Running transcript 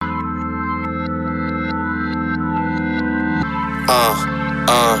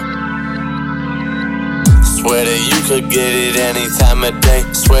Swear that you could get it any time of day.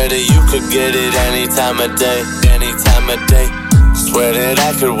 Swear that you could get it any time of day. Any time of day. Swear that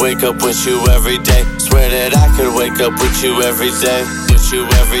I could wake up with you every day. Swear that I could wake up with you every day. With you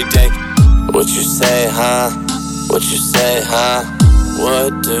every day. What you say, huh? What you say, huh?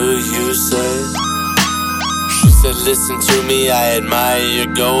 What do you say? She said, listen to me, I admire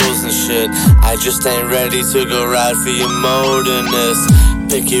your goals and shit. I just ain't ready to go ride for you more than this.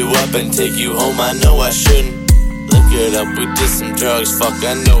 Pick you up and take you home, I know I shouldn't. Look it up, we did some drugs, fuck,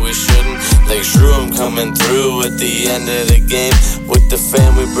 I know we shouldn't. Like Shrew, I'm coming through at the end of the game. With the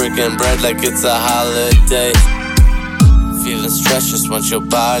fam, we breaking bread like it's a holiday. Feeling stressed, just want your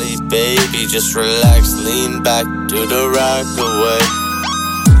body, baby. Just relax, lean back, do the rock away.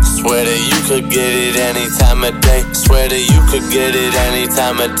 Swear that you could get it any time of day. Swear that you could get it any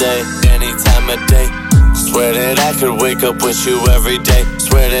time of day. Any time of day. Swear that I could wake up with you every day.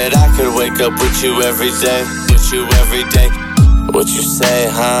 Swear that I could wake up with you every day. With you every day. What you say,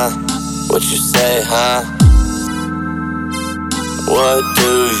 huh? What you say, huh? What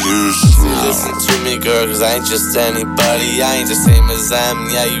do you say? Listen to me, girl, cause I ain't just anybody. I ain't the same as them.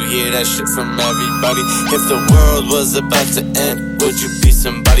 Yeah, you hear that shit from everybody. If the world was about to end, would you be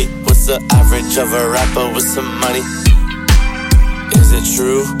somebody? What's the average of a rapper with some money? Is it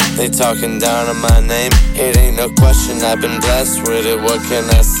true? They talking down on my name. It ain't no question, I've been blessed with it. What can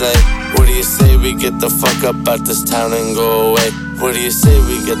I say? What do you say we get the fuck up out this town and go away? What do you say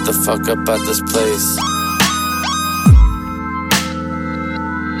we get the fuck up out this place?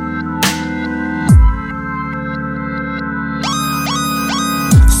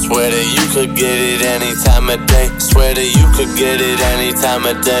 Swear that you could get it any time of day. Swear that you could get it any time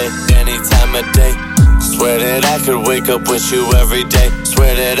of day. Any time of day. Swear that I could wake up with you every day.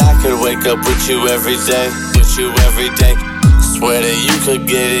 Swear that I could wake up with you every day. With you every day. Swear that you could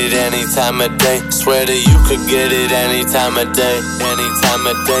get it any time of day. Swear that you could get it any time of day. Any time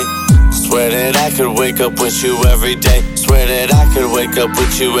of day. Swear that I could wake up with you every day. Swear that I could wake up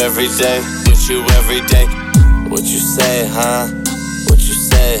with you every day. With you every day. What you say, huh? What you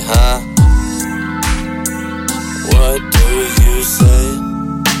say, huh?